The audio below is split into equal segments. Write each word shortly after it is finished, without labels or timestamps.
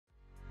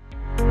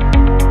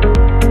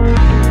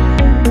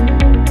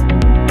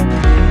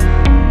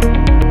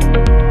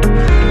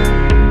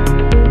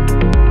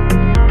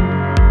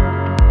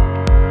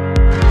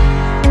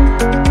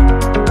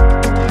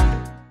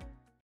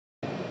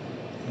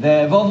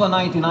Volvo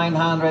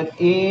 9900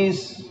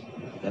 is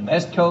the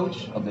best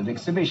coach of the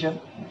exhibition,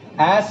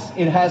 as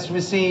it has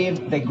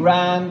received the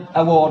Grand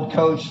Award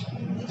Coach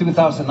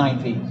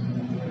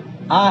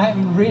 2019.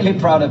 I'm really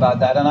proud about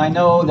that, and I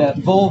know the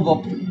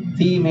Volvo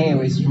team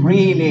here is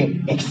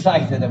really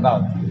excited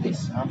about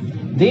this.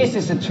 This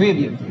is a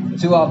tribute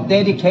to our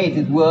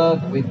dedicated work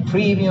with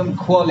premium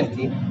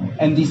quality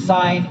and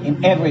design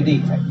in every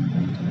detail.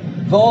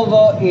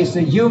 Volvo is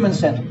a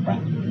human-centered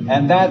brand,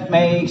 and that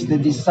makes the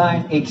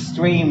design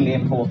extremely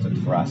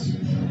important for us.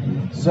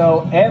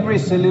 So every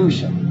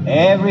solution,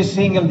 every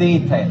single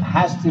detail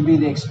has to be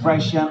the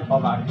expression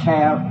of our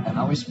care and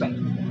our respect.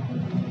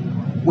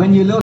 When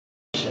you look,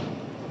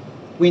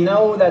 we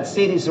know that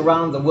cities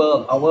around the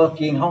world are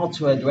working hard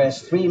to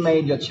address three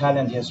major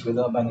challenges with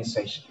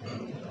urbanization: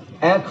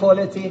 air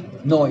quality,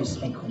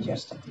 noise, and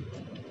congestion.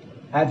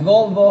 At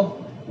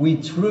Volvo, we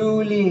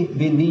truly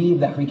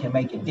believe that we can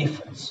make a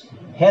difference,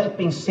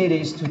 helping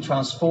cities to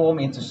transform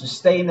into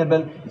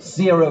sustainable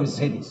zero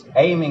cities,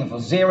 aiming for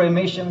zero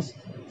emissions,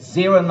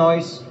 zero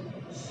noise,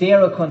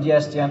 zero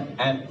congestion,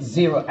 and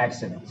zero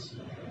accidents.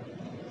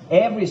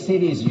 Every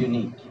city is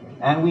unique,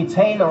 and we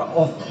tailor our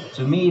offer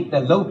to meet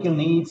the local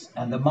needs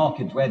and the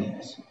market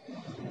readiness.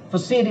 For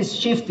cities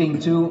shifting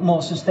to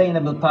more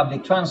sustainable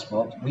public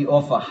transport, we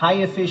offer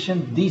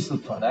high-efficient diesel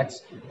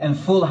products and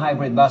full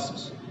hybrid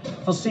buses.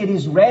 For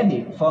cities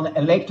ready for an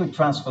electric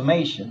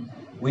transformation,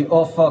 we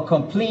offer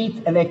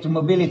complete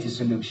electromobility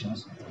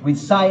solutions with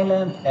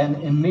silent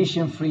and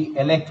emission-free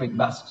electric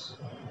buses.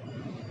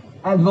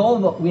 At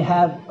Volvo, we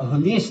have a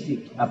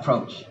holistic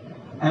approach,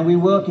 and we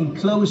work in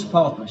close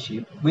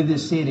partnership with the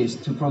cities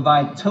to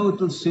provide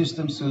total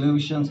system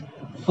solutions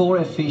for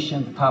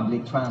efficient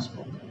public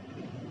transport.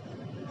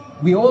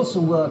 We also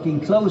work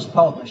in close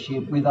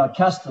partnership with our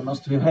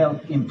customers to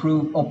help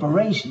improve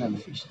operational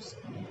efficiency,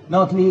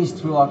 not least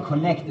through our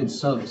connected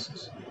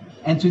services.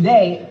 And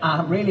today,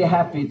 I'm really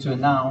happy to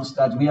announce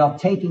that we are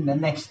taking the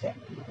next step.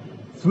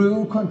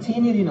 Through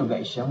continued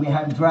innovation, we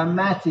have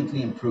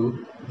dramatically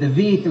improved the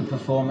vehicle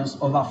performance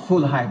of our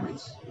full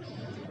hybrids.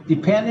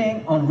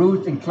 Depending on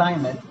route and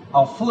climate,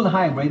 our full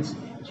hybrids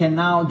can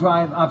now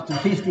drive up to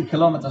 50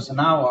 kilometers an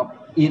hour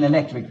in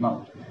electric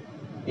mode.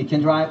 It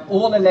can drive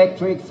all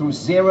electric through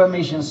zero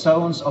emission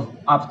zones of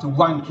up to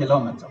 1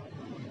 kilometer.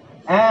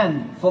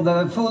 And for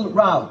the full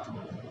route,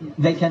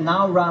 they can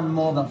now run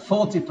more than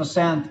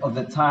 40% of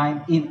the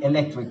time in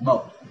electric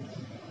mode.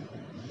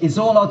 It's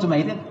all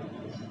automated.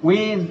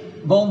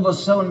 With Volvo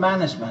Zone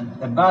Management,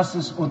 the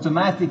buses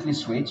automatically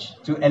switch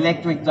to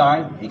electric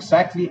drive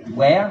exactly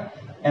where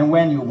and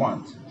when you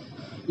want.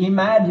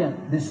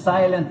 Imagine the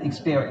silent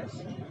experience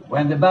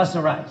when the bus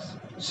arrives,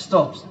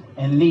 stops,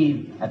 and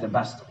leaves at the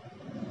bus stop.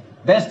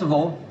 Best of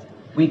all,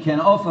 we can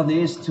offer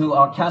this to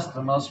our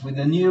customers with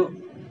the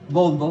new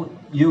Volvo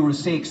Euro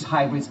 6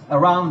 hybrids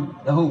around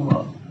the whole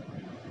world.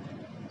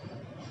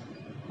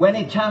 When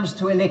it comes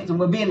to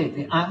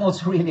electromobility, I'm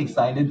also really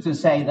excited to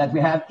say that we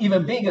have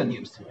even bigger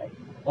news today,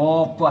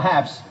 or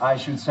perhaps I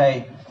should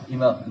say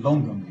even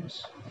longer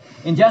news.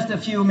 In just a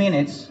few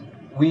minutes,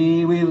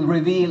 we will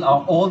reveal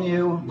our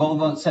all-new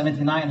Volvo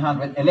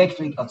 7900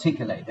 electric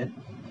articulated.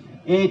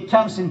 It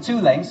comes in two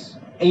lanes,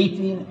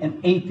 18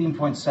 and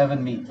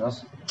 18.7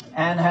 meters,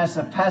 and has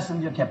a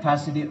passenger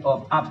capacity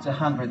of up to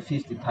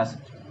 150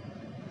 passengers.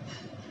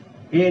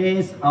 It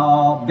is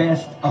our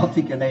best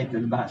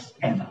articulated bus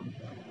ever,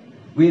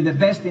 with the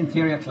best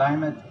interior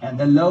climate and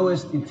the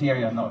lowest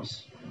interior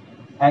noise.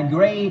 A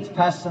great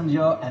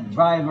passenger and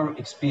driver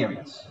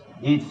experience.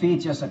 It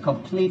features a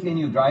completely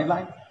new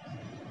driveline,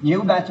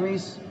 new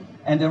batteries,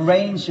 and a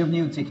range of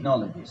new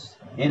technologies.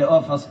 It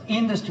offers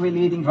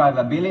industry-leading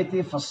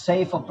drivability for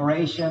safe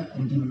operation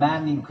in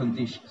demanding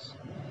conditions.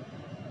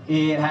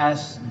 It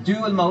has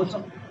dual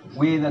motor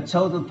with a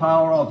total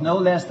power of no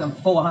less than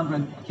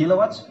 400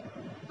 kilowatts,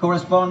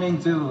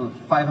 corresponding to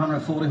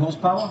 540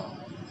 horsepower.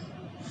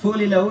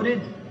 Fully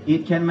loaded,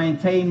 it can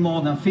maintain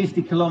more than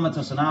 50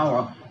 kilometers an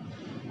hour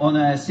on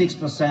a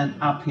 6%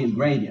 uphill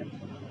gradient.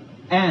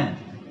 And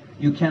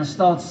you can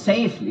start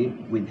safely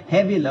with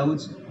heavy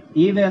loads,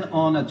 even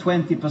on a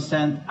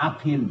 20%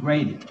 uphill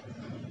gradient.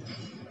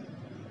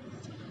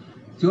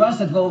 To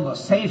us at Volvo,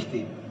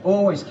 safety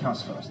always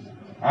comes first.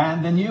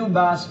 And the new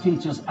bus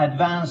features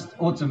advanced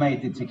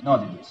automated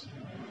technologies,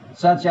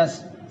 such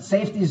as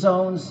safety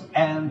zones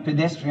and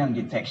pedestrian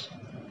detection.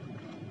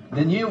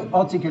 The new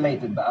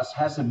articulated bus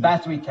has a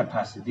battery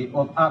capacity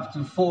of up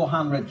to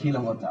 400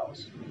 kilowatt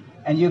hours,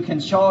 and you can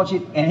charge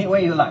it any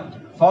way you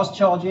like, fast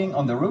charging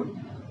on the route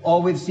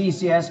or with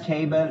CCS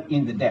cable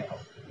in the depot.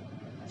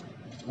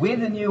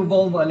 With the new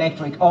Volvo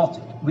Electric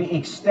Arctic, we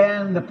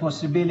extend the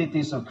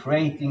possibilities of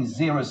creating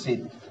zero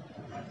cities.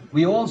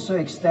 We also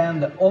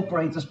extend the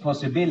operators'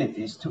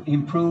 possibilities to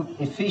improve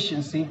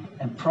efficiency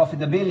and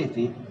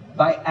profitability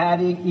by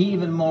adding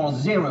even more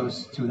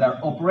zeros to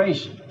their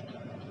operation.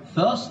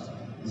 First,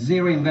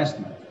 zero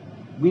investment.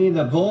 With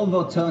a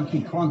Volvo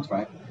turnkey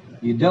contract,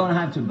 you don't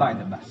have to buy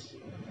the bus.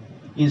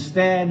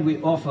 Instead,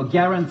 we offer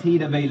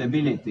guaranteed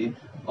availability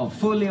of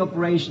fully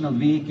operational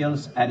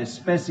vehicles at a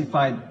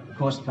specified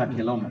cost per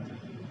kilometer.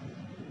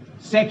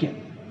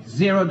 Second,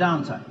 zero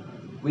downtime.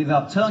 With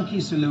our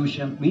turnkey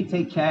solution, we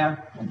take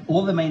care of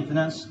all the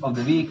maintenance of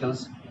the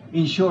vehicles,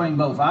 ensuring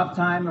both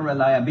uptime and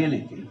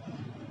reliability.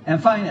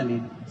 And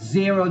finally,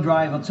 zero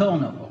driver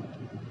turnover.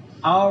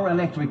 Our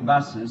electric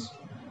buses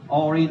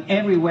are in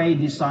every way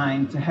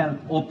designed to help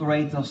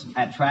operators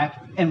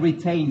attract and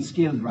retain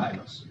skilled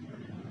drivers.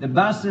 The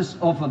buses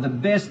offer the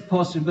best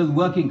possible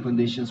working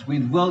conditions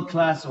with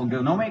world-class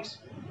ergonomics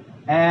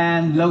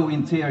and low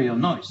interior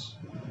noise.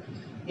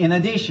 In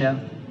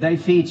addition, they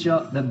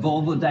feature the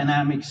Volvo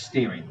dynamic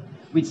steering,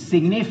 which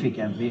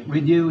significantly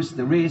reduces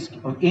the risk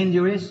of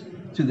injuries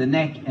to the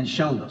neck and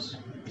shoulders.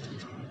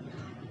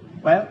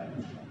 Well,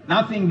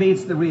 nothing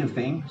beats the real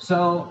thing,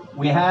 so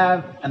we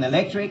have an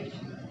electric,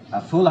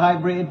 a full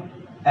hybrid,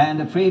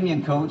 and a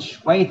premium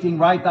coach waiting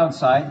right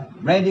outside,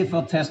 ready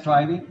for test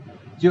driving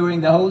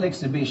during the whole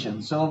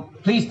exhibition. So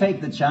please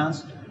take the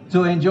chance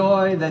to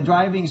enjoy the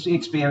driving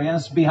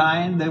experience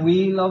behind the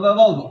wheel of a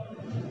Volvo.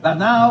 But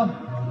now,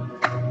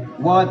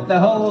 what the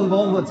whole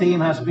Volvo team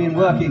has been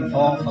working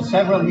for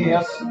several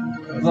years,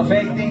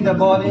 perfecting the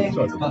body,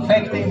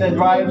 perfecting the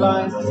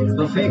drivelines,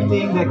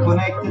 perfecting the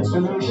connected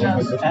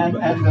solutions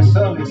and the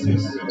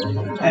services.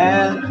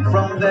 And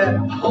from the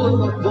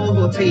whole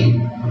Volvo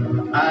team,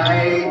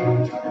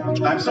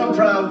 I'm so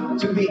proud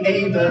to be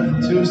able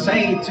to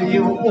say to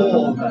you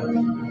all,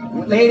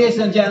 ladies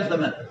and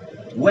gentlemen,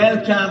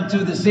 welcome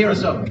to the Zero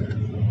Zone.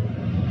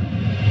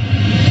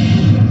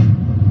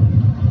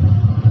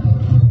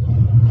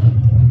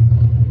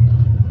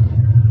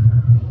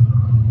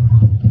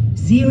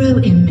 Zero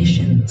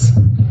emissions,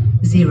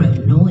 zero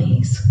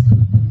noise,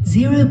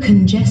 zero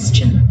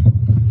congestion,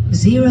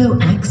 zero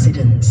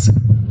accidents,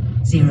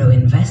 zero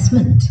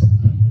investment,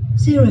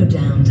 zero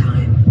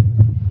downtime,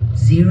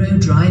 zero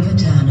driver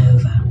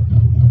turnover.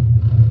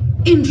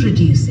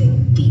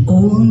 Introducing the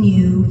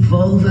all-new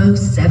Volvo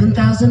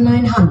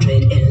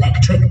 7900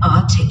 Electric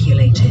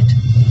Articulated.